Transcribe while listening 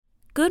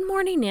Good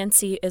Morning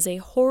Nancy is a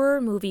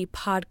horror movie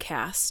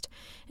podcast,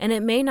 and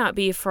it may not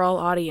be for all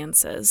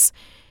audiences.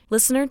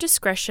 Listener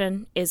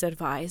discretion is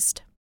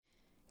advised.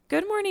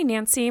 Good Morning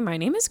Nancy, my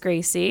name is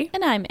Gracie.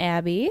 And I'm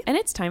Abby. And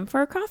it's time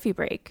for a coffee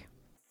break.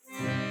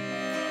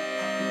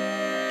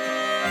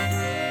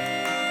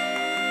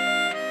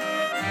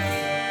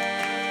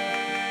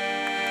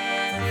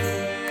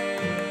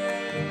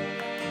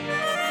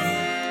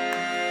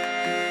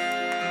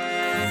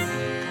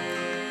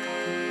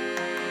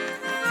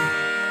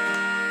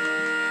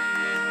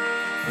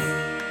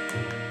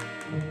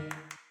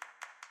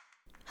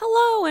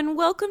 Hello and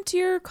welcome to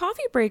your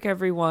coffee break,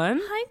 everyone.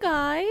 Hi,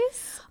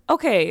 guys.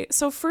 Okay,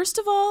 so first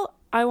of all,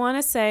 I want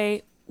to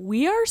say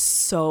we are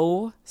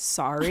so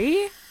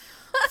sorry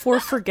for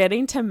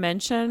forgetting to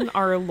mention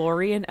our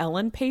Lori and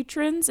Ellen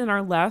patrons in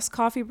our last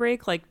coffee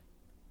break like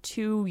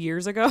 2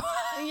 years ago.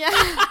 Yeah.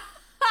 I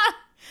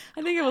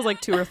think it was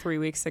like 2 or 3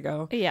 weeks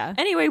ago. Yeah.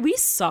 Anyway, we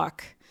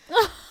suck.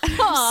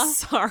 I'm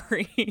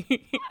sorry.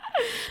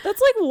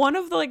 That's like one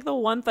of the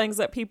one things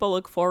that people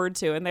look forward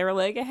to, and they were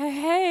like,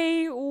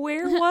 hey,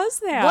 where was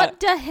that? What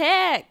the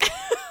heck?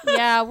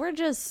 Yeah, we're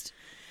just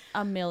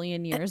a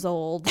million years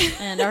old,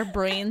 and our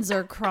brains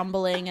are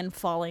crumbling and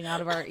falling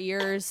out of our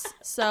ears.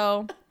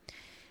 So,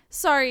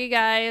 sorry,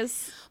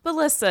 guys. But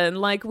listen,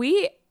 like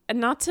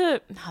not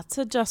to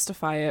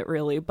justify it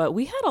really, but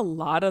we had a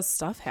lot of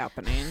stuff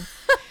happening.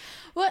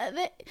 Well,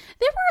 there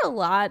were a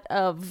lot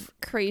of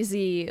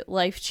crazy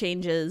life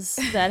changes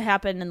that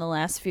happened in the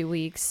last few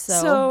weeks.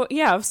 So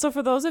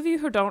for those of you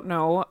who don't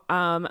know,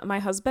 my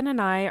husband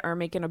and I are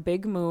making a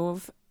big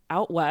move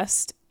out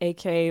west,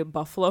 aka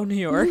Buffalo, New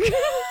York.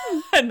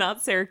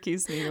 Not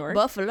Syracuse, New York.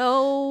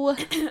 Buffalo.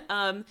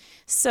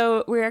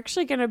 So we're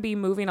actually going to be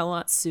moving a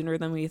lot sooner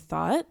than we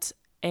thought.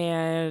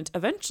 And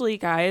eventually,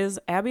 guys,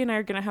 Abby and I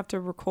are going to have to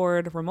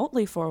record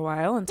remotely for a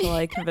while until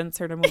I convince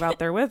her to move out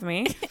there with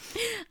me.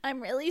 I'm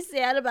really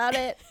sad about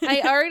it.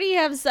 I already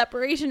have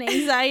separation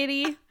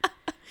anxiety.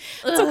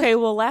 It's okay.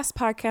 Well, last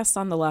podcast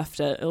on the left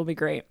it. It'll be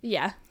great.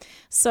 Yeah.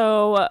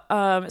 So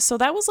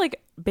that was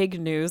like big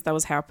news that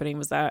was happening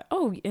was that,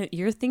 oh,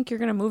 you think you're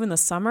going to move in the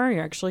summer?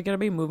 You're actually going to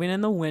be moving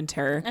in the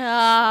winter.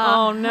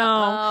 Oh,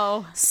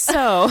 no.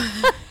 So...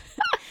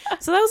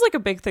 So that was like a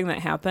big thing that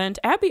happened.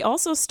 Abby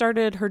also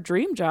started her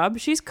dream job.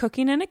 She's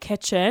cooking in a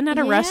kitchen at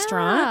a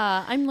restaurant.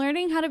 Yeah, I'm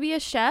learning how to be a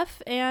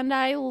chef, and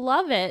I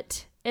love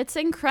it. It's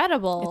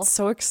incredible. It's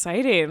so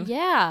exciting.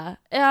 Yeah.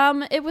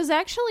 It was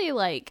actually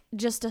like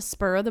just a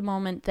spur of the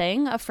moment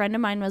thing. A friend of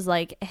mine was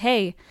like,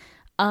 hey,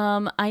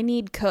 I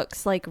need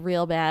cooks like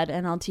real bad,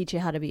 and I'll teach you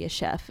how to be a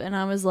chef. And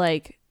I was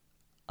like,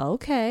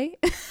 okay.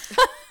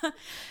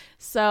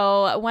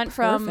 So I went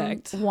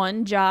from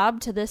one job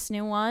to this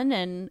new one,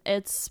 and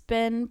it's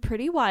been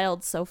pretty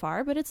wild so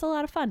far, but it's a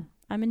lot of fun.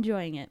 I'm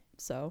enjoying it.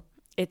 So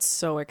it's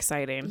so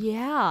exciting.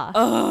 Yeah.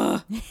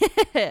 All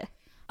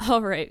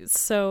right.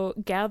 So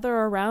gather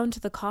around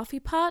the coffee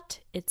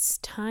pot. It's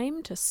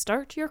time to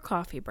start your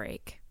coffee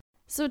break.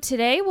 So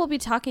today we'll be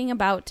talking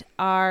about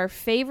our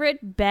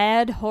favorite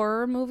bad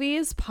horror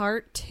movies,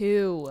 part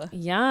 2.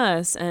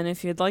 Yes, and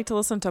if you'd like to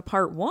listen to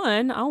part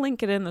 1, I'll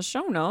link it in the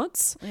show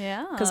notes.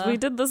 Yeah. Because we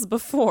did this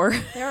before.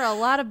 There are a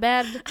lot of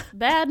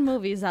bad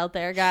movies out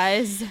there,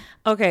 guys.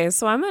 Okay,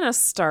 so I'm going to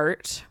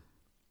start,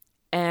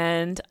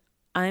 and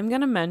I'm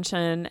going to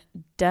mention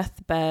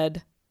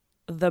Deathbed,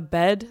 The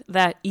Bed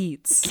That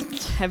Eats.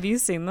 Have you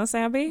seen this,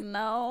 Abby?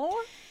 No.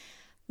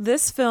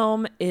 This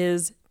film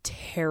is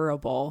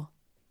terrible.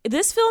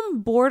 This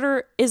film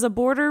is a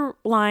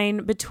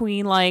borderline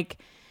between like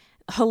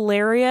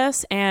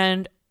hilarious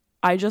and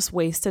I just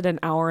wasted an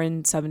hour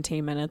and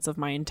 17 minutes of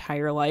my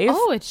entire life.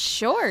 Oh, it's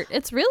short.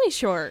 It's really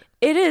short.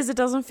 It is. It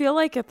doesn't feel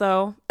like it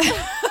though.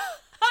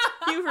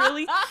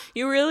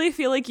 You really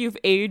feel like you've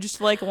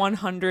aged like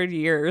 100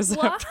 years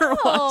after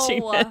watching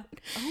it.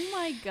 Oh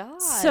my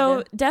God.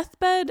 So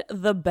Deathbed,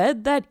 The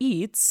Bed That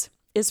Eats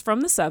is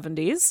from the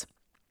 70s.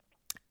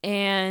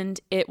 And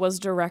it was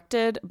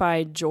directed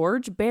by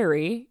George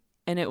Barry,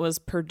 and it was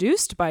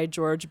produced by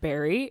George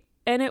Barry,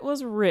 and it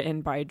was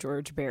written by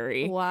George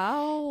Barry.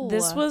 Wow.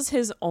 This was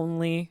his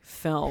only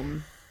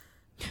film.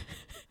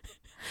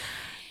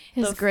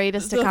 His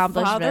greatest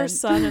accomplishment. The Father,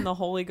 Son, and the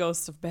Holy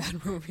Ghost of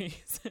bad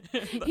movies.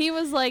 He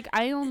was like,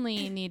 I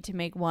only need to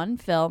make one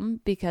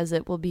film because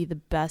it will be the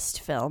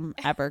best film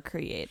ever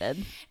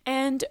created.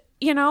 And,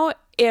 you know,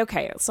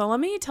 okay, so let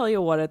me tell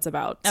you what it's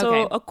about. Okay.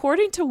 So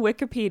according to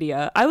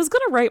Wikipedia, I was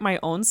going to write my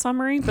own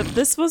summary, but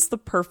this was the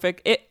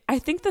perfect... I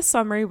think the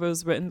summary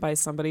was written by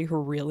somebody who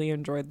really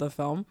enjoyed the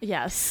film.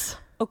 Yes.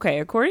 Okay,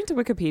 according to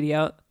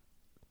Wikipedia,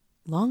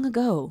 long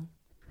ago,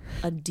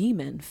 a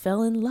demon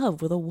fell in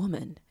love with a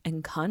woman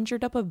and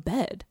conjured up a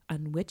bed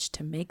on which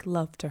to make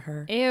love to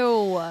her.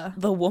 Ew.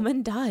 The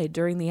woman died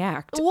during the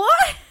act.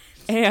 What?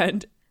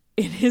 And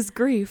in his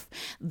grief,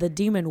 the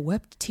demon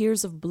wept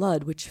tears of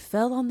blood which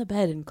fell on the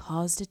bed and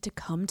caused it to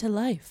come to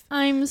life.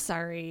 I'm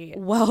sorry.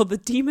 While the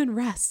demon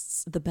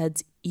rests, the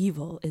bed's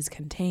evil is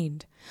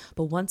contained.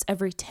 But once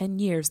every 10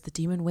 years, the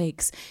demon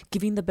wakes,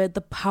 giving the bed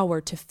the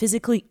power to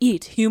physically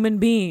eat human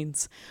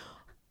beings.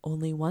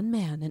 only one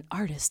man, an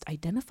artist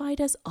identified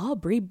as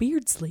Aubrey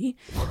Beardsley,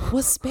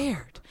 was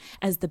spared,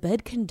 as the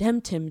bed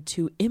condemned him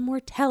to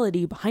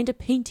immortality behind a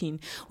painting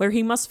where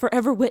he must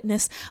forever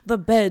witness the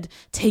bed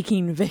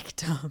taking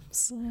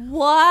victims.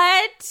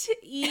 What?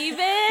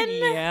 Even?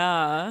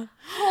 Yeah.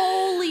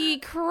 Holy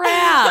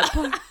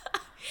crap.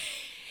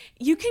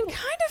 You can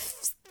kind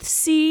of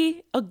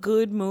see a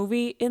good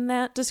movie in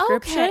that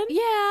description. Okay.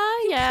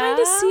 Yeah. Kind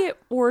of see it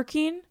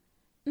working.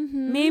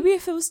 Mm-hmm. Maybe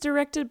if it was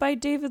directed by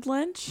David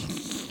Lynch,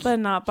 but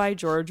not by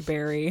George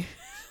Barry.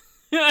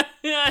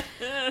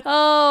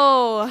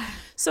 Oh.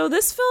 So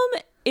this film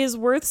is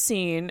worth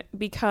seeing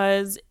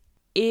because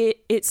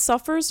it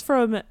suffers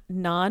from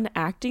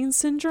non-acting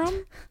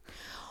syndrome.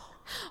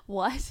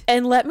 What?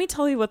 And let me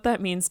tell you what that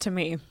means to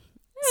me.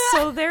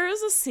 So there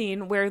is a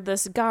scene where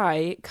this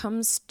guy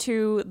comes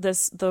to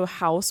the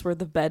house where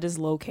the bed is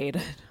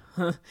located.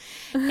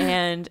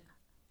 And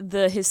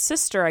his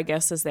sister, I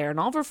guess, is there, and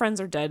all of her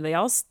friends are dead. They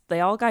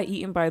all got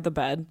eaten by the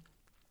bed.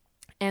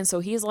 And so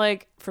he's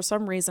like, for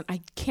some reason,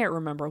 I can't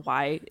remember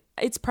why.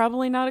 It's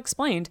probably not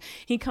explained.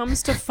 He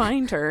comes to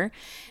find her,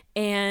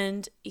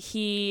 and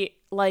he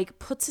like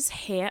puts his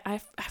hand. I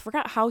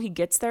forgot how he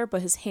gets there,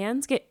 but his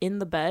hands get in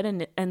the bed,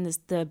 and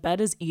the bed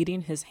is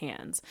eating his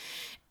hands.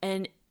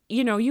 And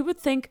you know, you would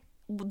think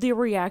the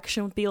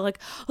reaction would be like,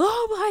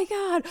 "Oh my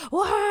god,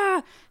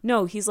 wah!"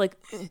 No, he's like,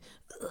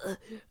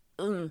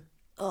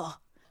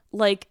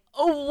 like,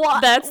 oh,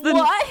 what? That's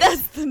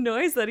the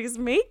noise that he's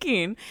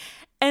making.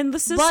 And the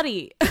sister,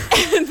 buddy,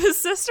 and the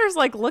sister's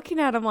like looking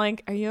at him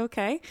like, "Are you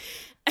okay?"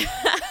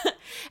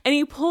 And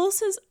he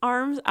pulls his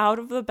arms out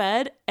of the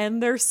bed,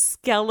 and they're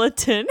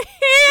skeleton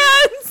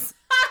hands.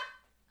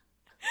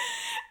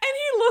 And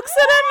he looks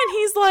at him, and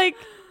he's like,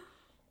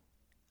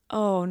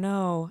 "Oh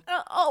no!"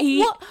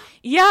 What?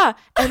 Yeah,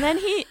 and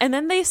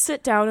then they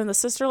sit down, and the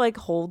sister like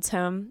holds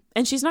him,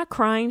 and she's not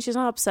crying, she's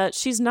not upset,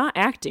 she's not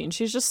acting,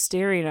 she's just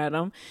staring at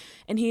him,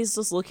 and he's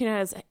just looking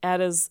at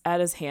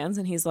his hands,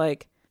 and he's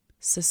like,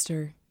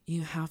 "Sister,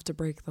 you have to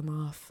break them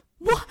off.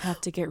 What? You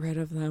have to get rid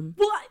of them."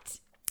 What?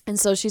 And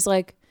so she's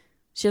like,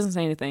 she doesn't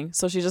say anything,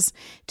 so she just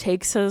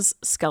takes his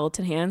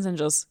skeleton hands and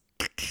just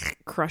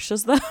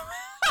crushes them.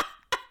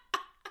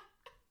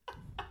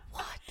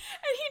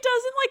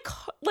 Doesn't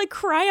like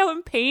cry out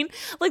in pain.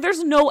 Like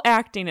there's no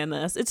acting in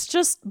this. It's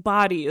just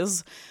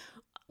bodies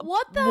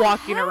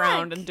walking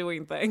around and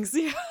doing things.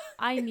 Yeah.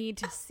 I need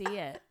to see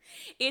it.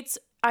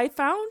 I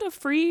found a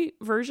free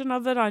version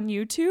of it on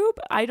YouTube.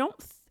 I don't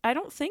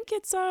think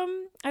it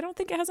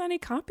has any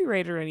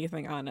copyright or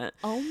anything on it.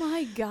 Oh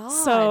my god.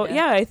 So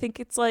yeah, I think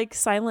it's like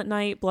Silent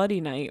Night,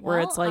 Bloody Night, where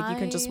it's like you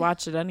can just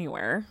watch it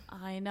anywhere.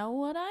 I know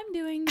what I'm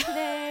doing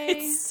today.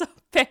 It's so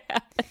bad.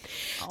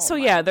 So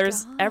yeah,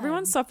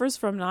 everyone suffers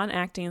from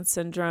non-acting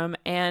syndrome,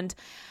 and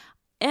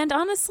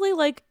honestly,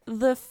 like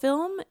the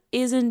film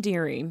is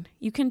endearing.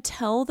 You can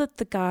tell that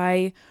the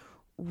guy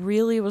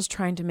really was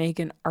trying to make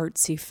an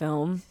artsy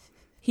film.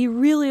 He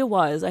really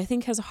was. I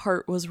think his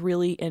heart was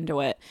really into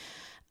it.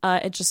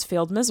 It just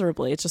failed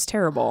miserably. It's just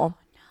terrible. Oh,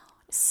 no.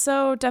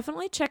 So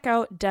definitely check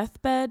out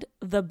Deathbed,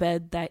 The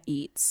Bed That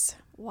Eats.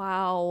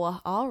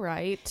 Wow. All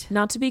right.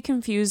 Not to be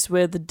confused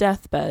with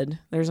Deathbed.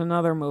 There's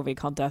another movie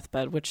called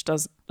Deathbed, which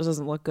doesn't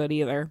look good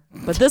either.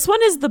 But this one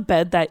is The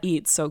Bed That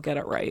Eats, so get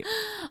it right.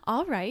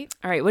 All right.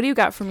 All right. What do you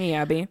got for me,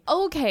 Abby?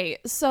 Okay.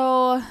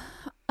 So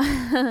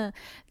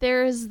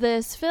there's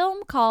this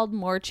film called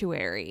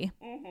Mortuary.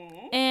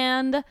 Mm-hmm.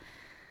 And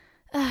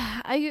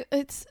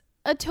it's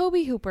a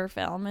Tobe Hooper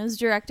film. It was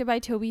directed by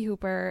Tobe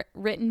Hooper,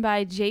 written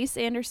by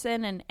Jace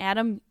Anderson and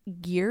Adam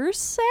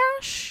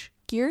Giersash,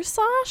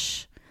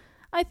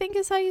 I think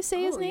is how you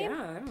say his name.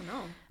 Yeah, I don't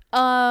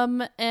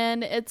know.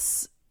 And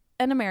it's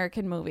an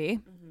American movie.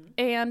 Mm-hmm.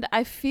 And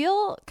I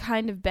feel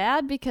kind of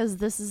bad because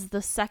this is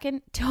the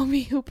second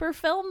Tobe Hooper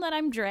film that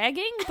I'm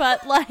dragging,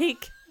 but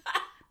like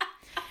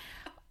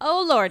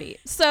oh lordy.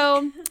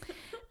 So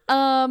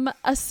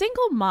a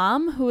single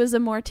mom who is a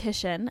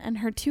mortician and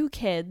her 2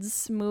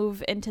 kids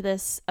move into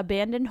this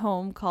abandoned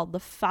home called the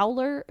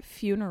Fowler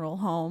Funeral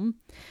Home,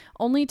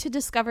 only to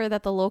discover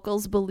that the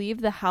locals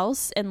believe the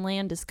house and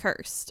land is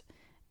cursed.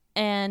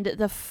 And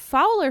the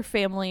Fowler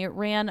family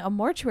ran a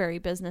mortuary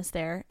business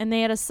there, and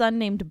they had a son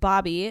named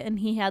Bobby, and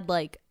he had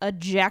like a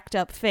jacked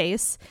up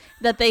face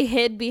that they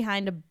hid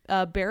behind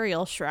a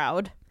burial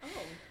shroud. Oh.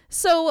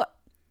 So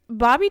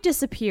Bobby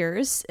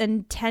disappears,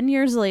 and 10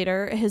 years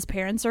later, his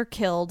parents are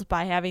killed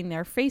by having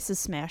their faces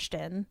smashed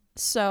in.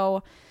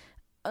 So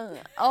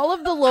all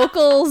of the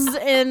locals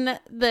in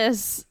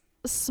this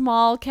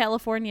small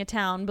California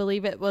town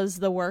believe it was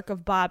the work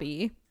of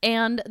Bobby.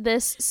 And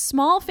this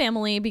small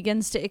family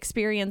begins to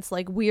experience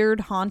like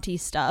weird haunty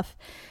stuff.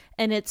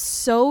 And it's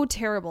so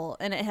terrible.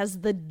 And it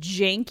has the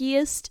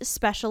jankiest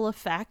special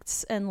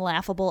effects and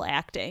laughable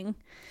acting.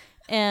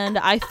 And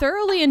I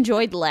thoroughly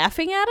enjoyed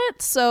laughing at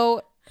it.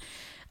 So,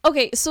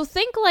 okay, so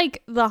think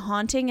like The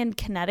Haunting in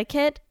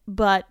Connecticut,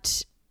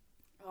 but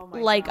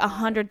like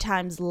 100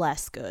 times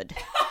less good.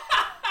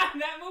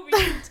 That movie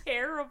is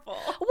terrible.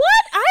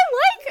 What? I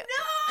like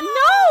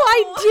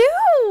I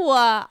do.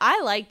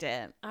 I liked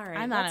it. All right,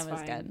 I thought that's it was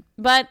fine. good.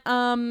 But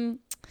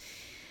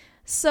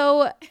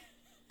so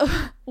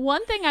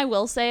one thing I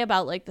will say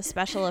about like the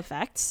special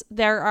effects,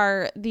 there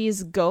are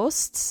these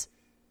ghosts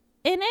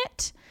in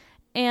it,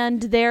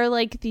 and they're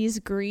like these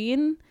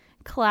green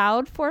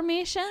cloud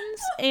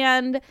formations,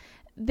 and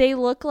they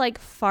look like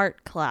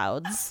fart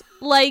clouds.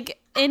 Like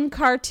in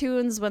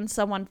cartoons when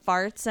someone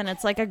farts and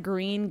it's like a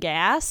green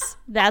gas,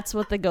 that's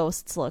what the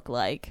ghosts look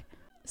like.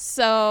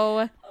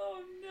 So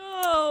Oh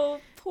no,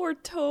 poor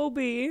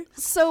Toby.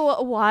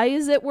 So why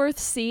is it worth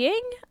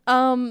seeing?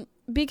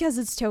 Because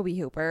it's Toby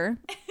Hooper.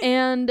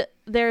 And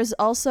there's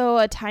also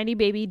a tiny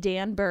baby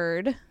Dan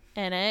Bird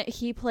in it.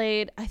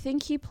 I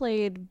think he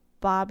played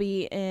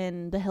Bobby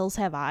in The Hills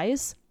Have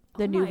Eyes,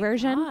 the new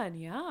version. God,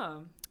 yeah.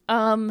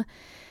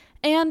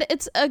 And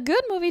it's a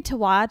good movie to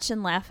watch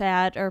and laugh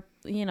at, or,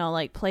 you know,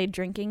 like play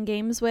drinking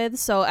games with.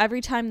 So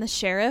every time the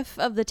sheriff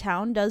of the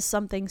town does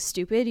something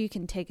stupid, you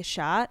can take a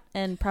shot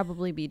and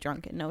probably be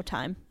drunk in no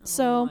time.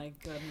 Oh my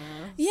goodness.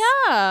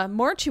 Yeah,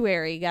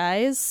 Mortuary,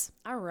 guys.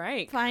 All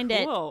right. Find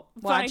cool.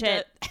 it. Watch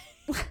Find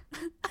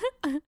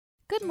it.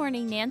 Good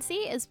Morning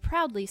Nancy is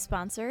proudly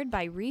sponsored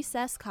by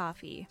Recess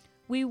Coffee.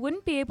 We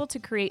wouldn't be able to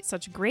create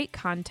such great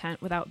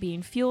content without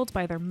being fueled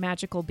by their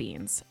magical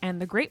beans. And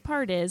the great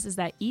part is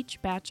that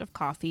each batch of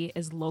coffee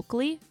is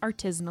locally,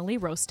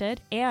 artisanally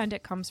roasted, and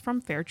it comes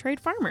from fair trade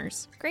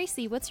farmers.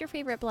 Gracie, what's your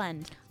favorite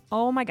blend?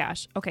 Oh my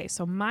gosh. Okay,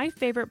 so my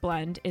favorite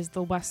blend is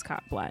the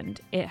Westcott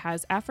blend. It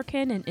has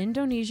African and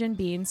Indonesian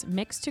beans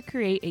mixed to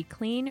create a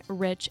clean,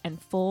 rich,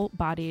 and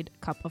full-bodied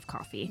cup of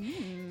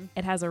coffee.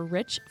 It has a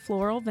rich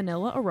floral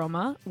vanilla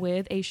aroma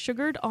with a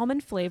sugared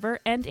almond flavor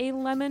and a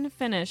lemon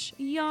finish.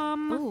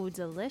 Yum! Ooh,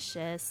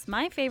 delicious.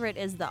 My favorite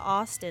is the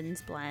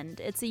Austin's blend.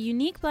 It's a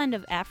unique blend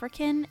of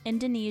African,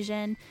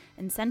 Indonesian,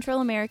 and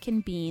Central American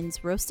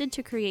beans roasted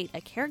to create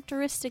a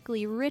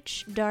characteristically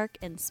rich, dark,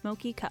 and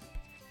smoky cup.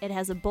 It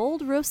has a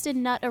bold roasted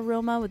nut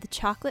aroma with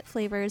chocolate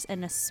flavors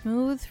and a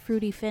smooth,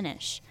 fruity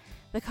finish.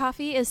 The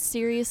coffee is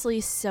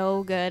seriously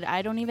so good.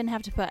 I don't even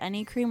have to put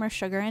any cream or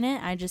sugar in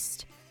it. I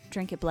just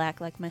drink it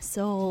black like my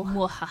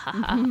soul.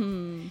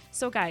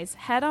 So guys,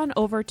 head on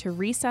over to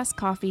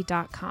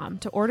recesscoffee.com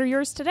to order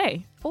yours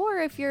today. Or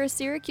if you're a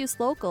Syracuse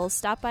local,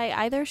 stop by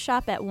either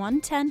shop at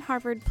 110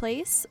 Harvard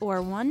Place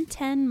or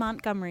 110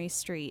 Montgomery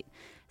Street.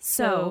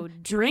 So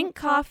drink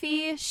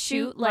coffee,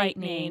 shoot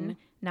lightning.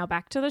 Now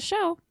back to the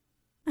show.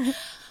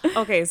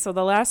 Okay, so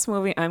the last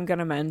movie I'm going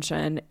to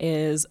mention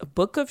is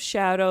Book of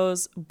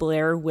Shadows,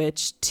 Blair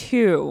Witch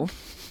 2.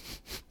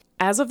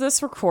 As of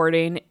this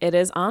recording, it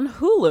is on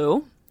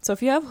Hulu. So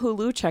if you have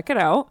Hulu, check it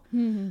out.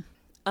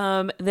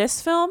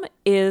 This film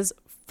is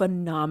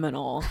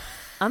phenomenal.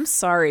 I'm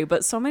sorry,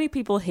 but so many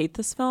people hate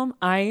this film.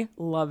 I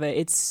love it.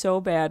 It's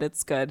so bad.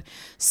 It's good.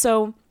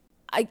 So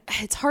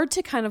it's hard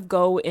to kind of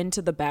go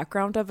into the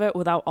background of it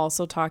without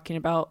also talking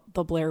about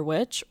the Blair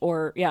Witch,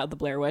 the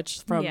Blair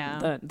Witch from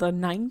the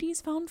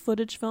 90s found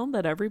footage film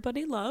that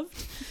everybody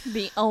loved.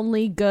 The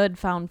only good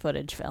found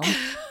footage film.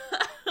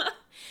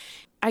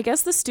 I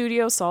guess the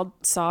studio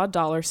saw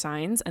dollar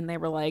signs and they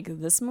were like,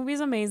 this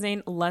movie's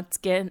amazing. Let's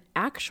get an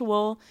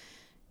actual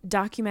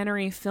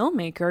documentary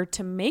filmmaker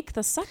to make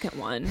the second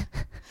one.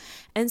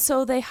 And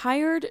so they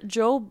hired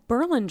Joe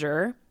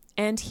Berlinger,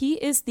 and he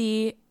is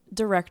the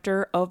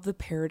director of the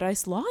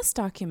Paradise Lost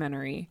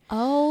documentary.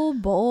 Oh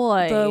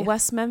boy. The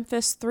West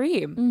Memphis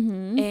 3.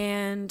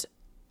 And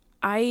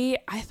I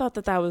thought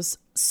that was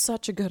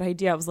such a good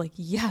idea. I was like,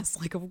 yes,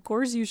 like of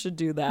course you should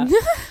do that.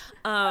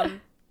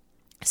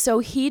 So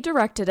he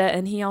directed it,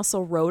 and he also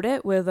wrote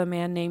it with a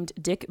man named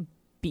Dick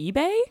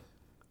Beebe.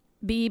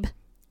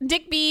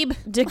 Dick Beebe.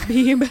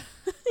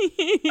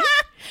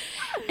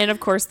 And of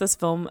course this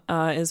film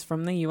is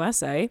from the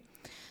USA.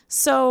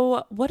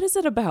 So what is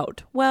it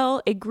about?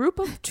 Well, a group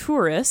of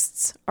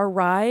tourists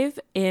arrive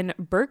in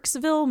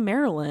Burkesville,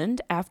 Maryland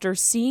after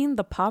seeing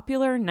the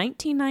popular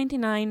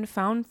 1999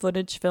 found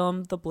footage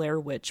film The Blair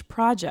Witch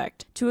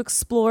Project to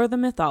explore the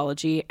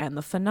mythology and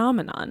the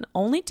phenomenon,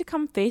 only to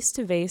come face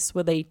to face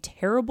with a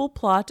terrible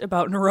plot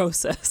about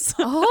neurosis.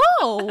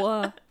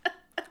 Oh,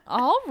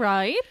 all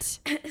right.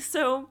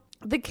 So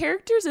the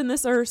characters in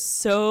this are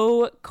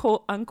so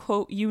quote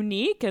unquote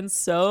unique and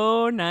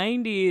so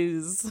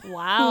 90s.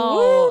 Wow.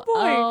 Ooh,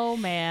 boy. Oh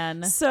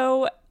man.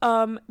 So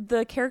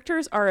the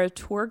characters are a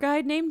tour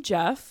guide named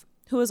Jeff,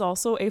 who is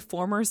also a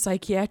former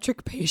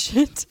psychiatric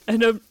patient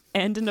and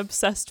an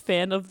obsessed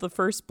fan of the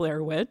first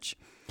Blair Witch.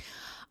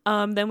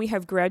 Then we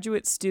have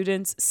graduate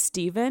students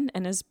Steven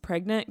and his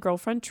pregnant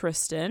girlfriend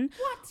Tristan,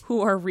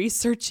 who are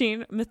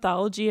researching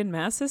mythology and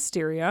mass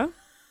hysteria.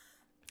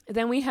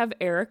 Then we have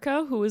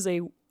Erica, who is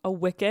a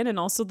Wiccan and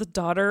also the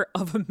daughter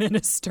of a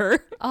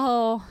minister.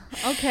 Oh,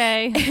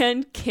 okay.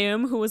 And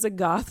Kim, who was a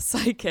goth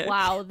psychic.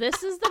 Wow,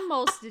 this is the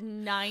most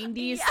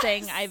 90s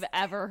thing I've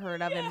ever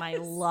heard of in my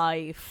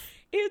life.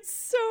 It's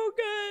so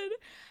good.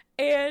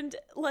 And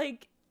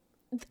like,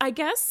 I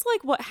guess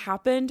like what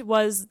happened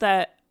was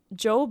that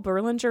Joe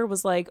Berlinger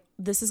was like,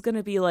 this is going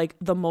to be like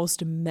the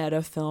most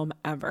meta film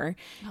ever.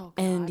 Oh,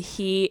 God. And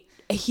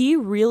he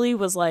really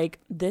was like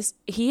this.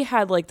 He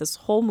had like this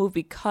whole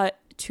movie cut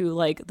to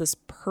like this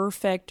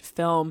perfect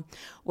film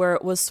where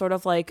it was sort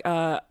of like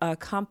a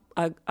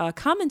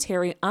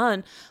commentary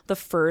on the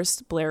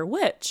first Blair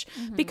Witch,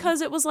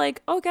 because it was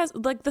like, oh guys,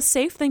 like the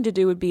safe thing to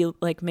do would be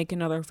like make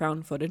another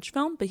found footage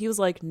film, but he was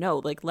like, no,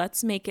 like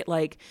let's make it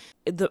like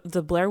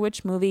the Blair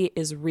Witch movie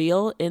is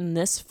real in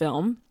this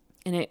film.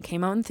 And it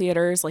came out in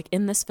theaters, like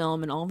in this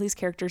film, and all these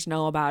characters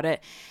know about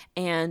it.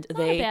 And Not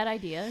a bad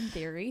idea in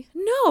theory.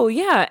 No,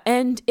 yeah.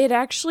 And it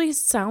actually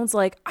sounds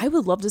like, I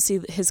would love to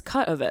see his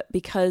cut of it,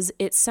 because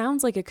it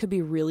sounds like it could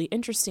be really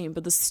interesting.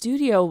 But the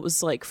studio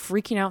was like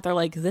freaking out. They're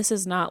like, this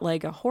is not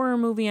like a horror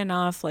movie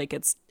enough. Like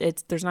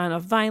there's not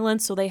enough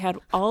violence. So they had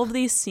all of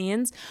these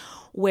scenes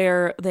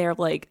where they're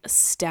like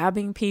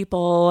stabbing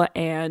people,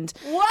 and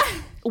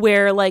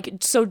where like,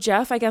 so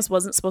Jeff, I guess,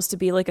 wasn't supposed to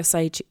be like a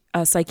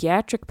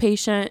psychiatric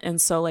patient, and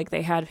so like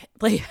they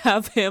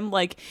have him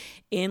like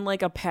in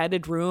like a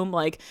padded room,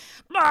 like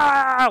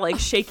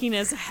shaking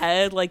his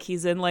head like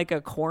he's in like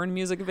a Korn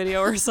music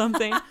video or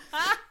something.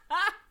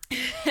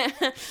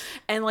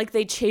 And like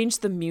they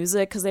changed the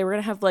music because they were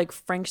gonna have like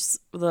Frank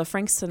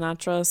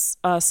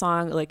Sinatra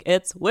song, like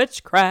It's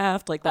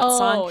Witchcraft, like that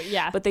song.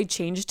 Yeah. But they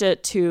changed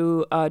it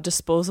to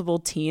Disposable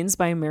Teens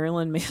by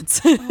Marilyn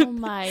Manson. Oh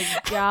my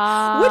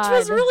God. Which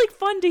was really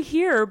fun to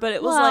hear, but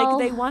it was like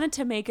they wanted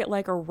to make it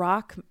like a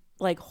rock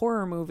like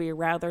horror movie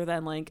rather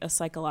than like a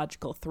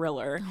psychological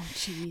thriller. Oh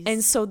jeez.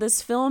 And so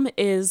this film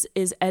is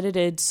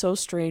edited so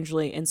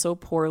strangely and so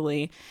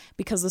poorly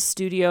because the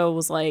studio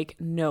was like,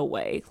 no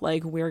way,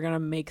 like we're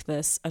gonna make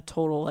this a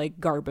total like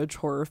garbage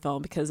horror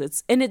film, because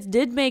it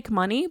did make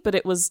money,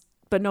 but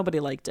nobody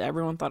liked it.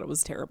 Everyone thought it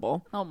was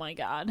terrible. Oh my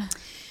God.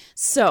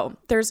 So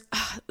there's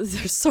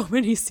so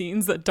many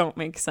scenes that don't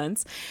make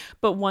sense,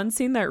 but one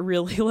scene that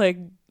really like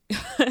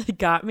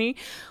got me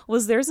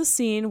was, there's a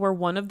scene where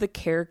one of the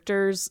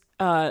characters,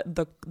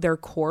 their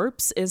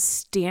corpse is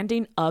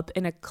standing up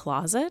in a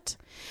closet,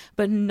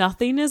 but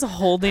nothing is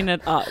holding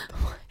it up.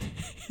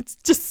 It's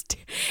just,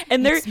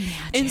 and they're,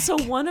 and so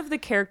one of the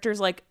characters,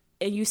 like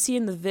you see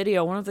in the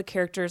video, one of the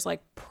characters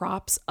like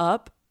props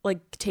up,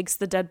 like takes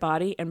the dead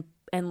body and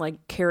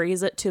like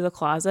carries it to the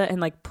closet and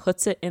like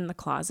puts it in the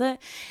closet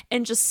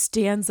and just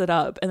stands it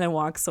up and then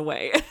walks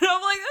away. And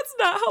I'm like, that's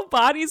not how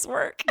bodies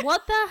work.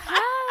 What the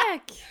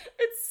heck?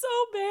 It's so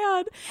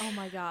bad. Oh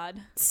my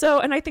God. So,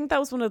 and I think that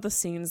was one of the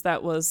scenes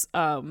that was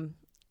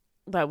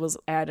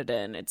added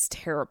in. It's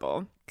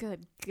terrible.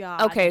 Good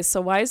God. Okay, so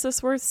why is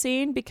this worth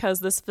seeing? Because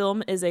this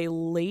film is a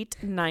late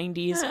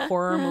 90s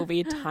horror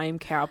movie time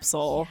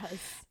capsule. Yes.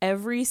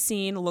 Every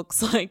scene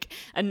looks like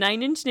a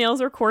Nine Inch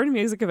Nails recorded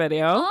music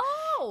video.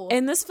 Oh.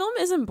 And this film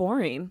isn't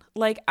boring.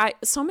 Like,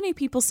 so many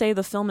people say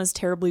the film is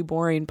terribly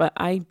boring, but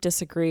I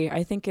disagree.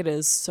 I think it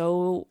is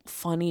so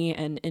funny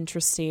and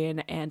interesting,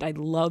 and I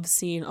love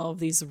seeing all of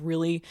these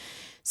really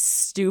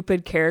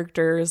stupid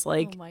characters.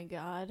 Like, oh my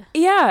God.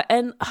 Yeah,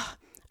 and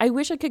I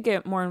wish I could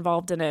get more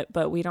involved in it,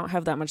 but we don't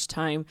have that much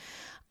time.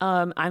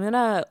 I'm going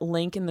to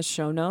link in the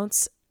show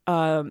notes.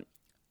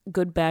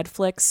 Good Bad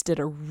Flicks did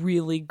a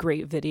really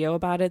great video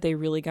about it. They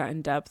really got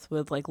in depth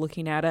with like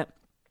looking at it.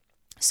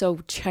 So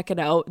check it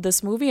out.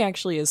 This movie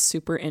actually is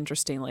super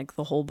interesting, like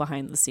the whole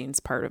behind the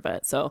scenes part of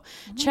it. So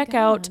check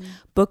out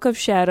Book of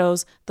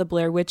Shadows, The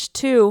Blair Witch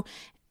 2.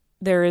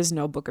 There is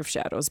no Book of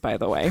Shadows, by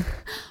the way.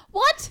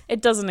 What?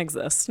 It doesn't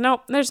exist.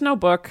 Nope, there's no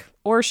book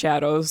or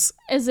shadows.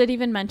 Is it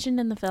even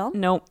mentioned in the film?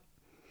 Nope.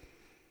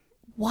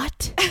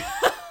 What?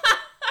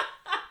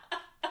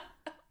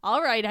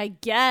 All right, I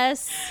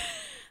guess.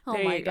 Oh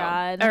my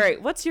God. All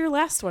right, what's your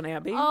last one,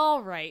 Abby?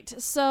 All right.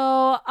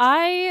 So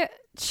I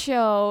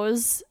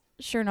chose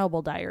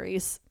Chernobyl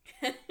Diaries.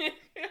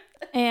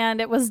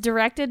 And it was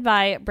directed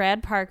by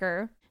Brad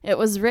Parker. It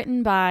was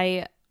written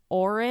by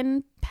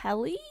Oren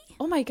Peli.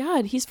 Oh my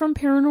God, he's from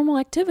Paranormal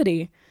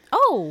Activity.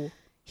 Oh.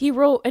 He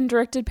wrote and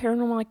directed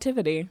Paranormal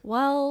Activity.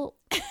 Well.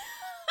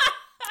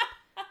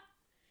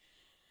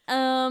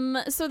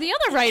 So the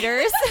other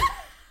writers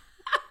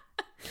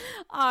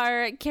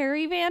are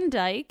Carrie Van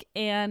Dyke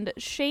and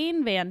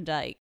Shane Van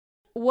Dyke.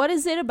 What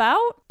is it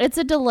about? It's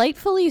a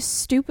delightfully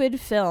stupid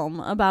film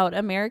about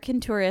American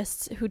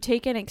tourists who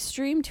take an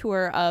extreme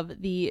tour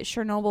of the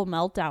Chernobyl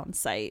meltdown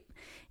site.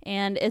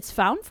 And it's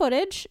found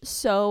footage,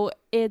 so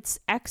it's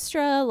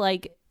extra,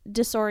 like,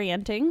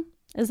 disorienting.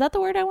 Is that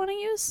the word I want to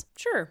use?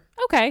 Sure.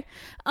 Okay.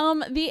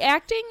 The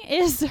acting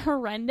is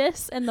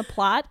horrendous and the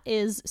plot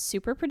is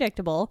super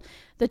predictable.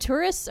 The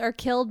tourists are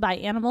killed by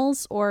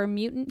animals or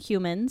mutant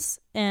humans,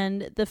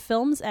 and the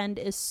film's end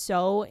is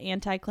so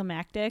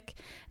anticlimactic,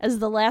 as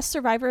the last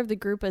survivor of the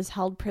group is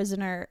held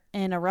prisoner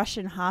in a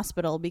Russian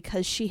hospital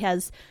because she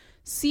has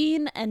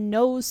seen and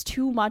knows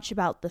too much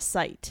about the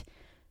site.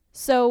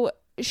 So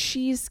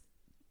she's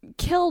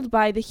killed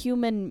by the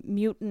human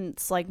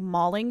mutants, like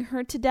mauling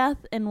her to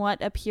death in what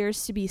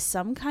appears to be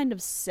some kind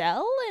of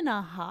cell in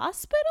a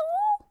hospital.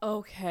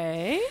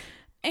 Okay.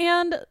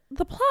 And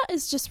the plot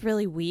is just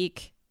really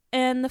weak.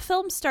 And the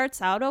film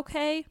starts out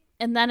okay,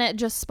 and then it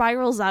just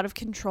spirals out of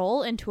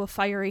control into a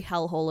fiery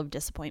hellhole of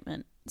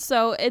disappointment.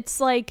 So it's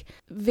like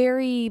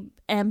very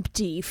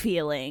empty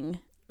feeling.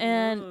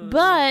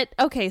 But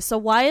okay, so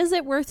why is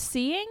it worth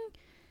seeing?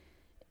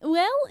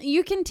 Well,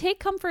 you can take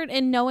comfort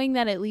in knowing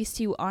that at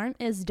least you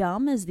aren't as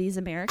dumb as these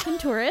American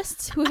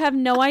tourists who have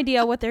no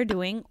idea what they're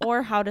doing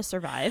or how to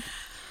survive.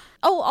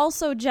 Oh,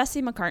 also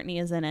Jesse McCartney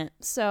is in it.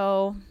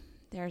 So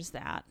there's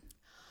that.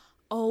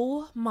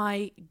 Oh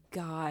my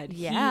God.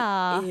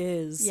 Yeah. He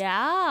is.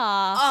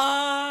 Yeah.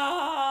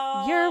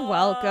 Oh. You're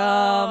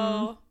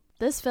welcome.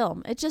 This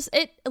film,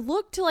 it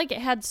looked like it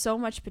had so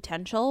much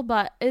potential,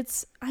 but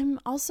I'm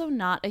also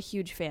not a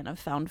huge fan of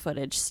found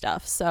footage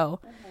stuff,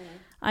 so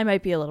I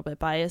might be a little bit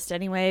biased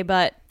anyway,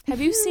 but have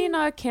you seen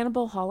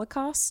Cannibal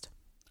Holocaust?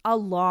 A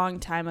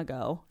long time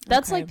ago.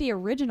 That's Okay. like the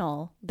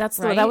original. That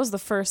was the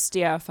first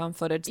found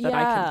footage that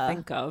I can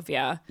think of.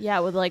 Yeah.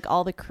 Yeah, with like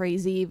all the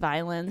crazy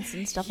violence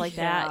and stuff like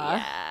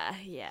that.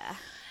 Yeah.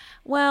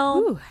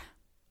 Well,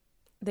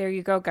 there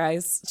you go,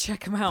 guys.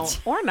 Check them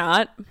out or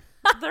not.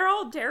 They're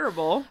all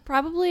terrible.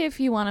 Probably if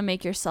you want to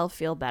make yourself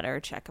feel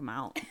better, check them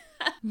out.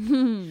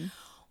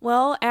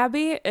 Well,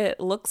 Abby, it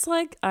looks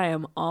like I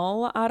am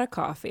all out of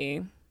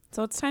coffee.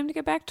 So it's time to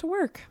get back to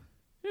work.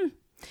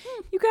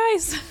 You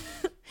guys,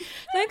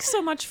 thanks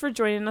so much for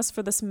joining us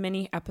for this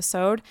mini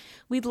episode.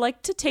 We'd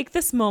like to take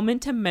this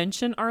moment to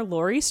mention our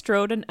Laurie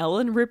Strode and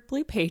Ellen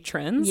Ripley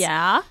patrons.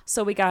 Yeah.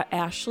 So we got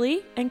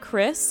Ashley and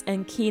Chris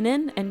and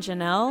Keenan and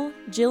Janelle,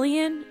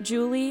 Jillian,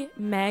 Julie,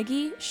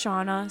 Maggie,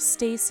 Shauna,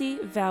 Stacy,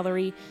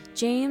 Valerie,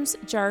 James,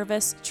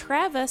 Jarvis,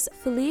 Travis,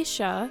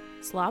 Felicia,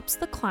 Slops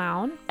the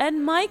Clown,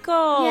 and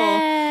Michael.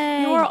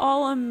 Yay. You are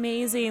all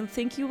amazing.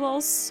 Thank you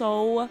all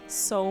so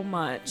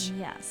much.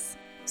 Yes.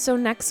 So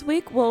next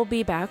week, we'll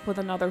be back with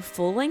another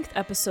full-length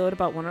episode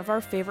about one of our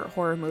favorite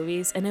horror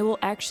movies, and it will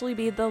actually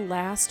be the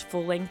last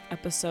full-length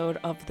episode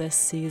of this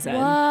season.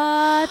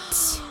 What?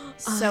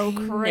 So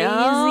crazy.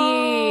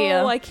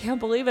 No, I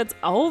can't believe it's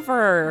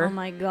over. Oh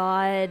my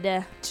God.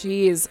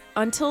 Jeez.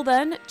 Until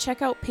then,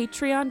 check out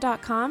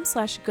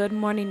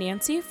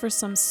patreon.com/goodmorningnancy for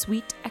some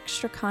sweet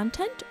extra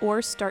content,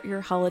 or start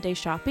your holiday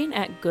shopping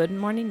at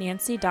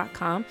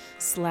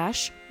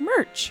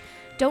goodmorningnancy.com/merch.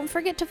 Don't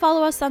forget to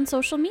follow us on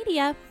social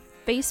media.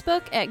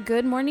 Facebook at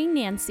Good Morning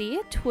Nancy,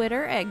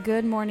 Twitter at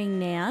Good Morning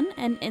Nan,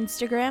 and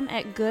Instagram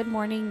at Good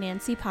Morning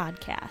Nancy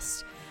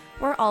Podcast.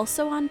 We're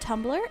also on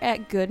Tumblr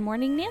at Good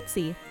Morning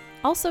Nancy.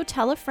 Also,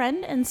 tell a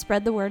friend and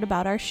spread the word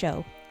about our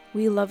show.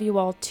 We love you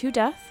all to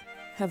death.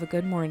 Have a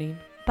good morning.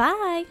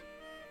 Bye!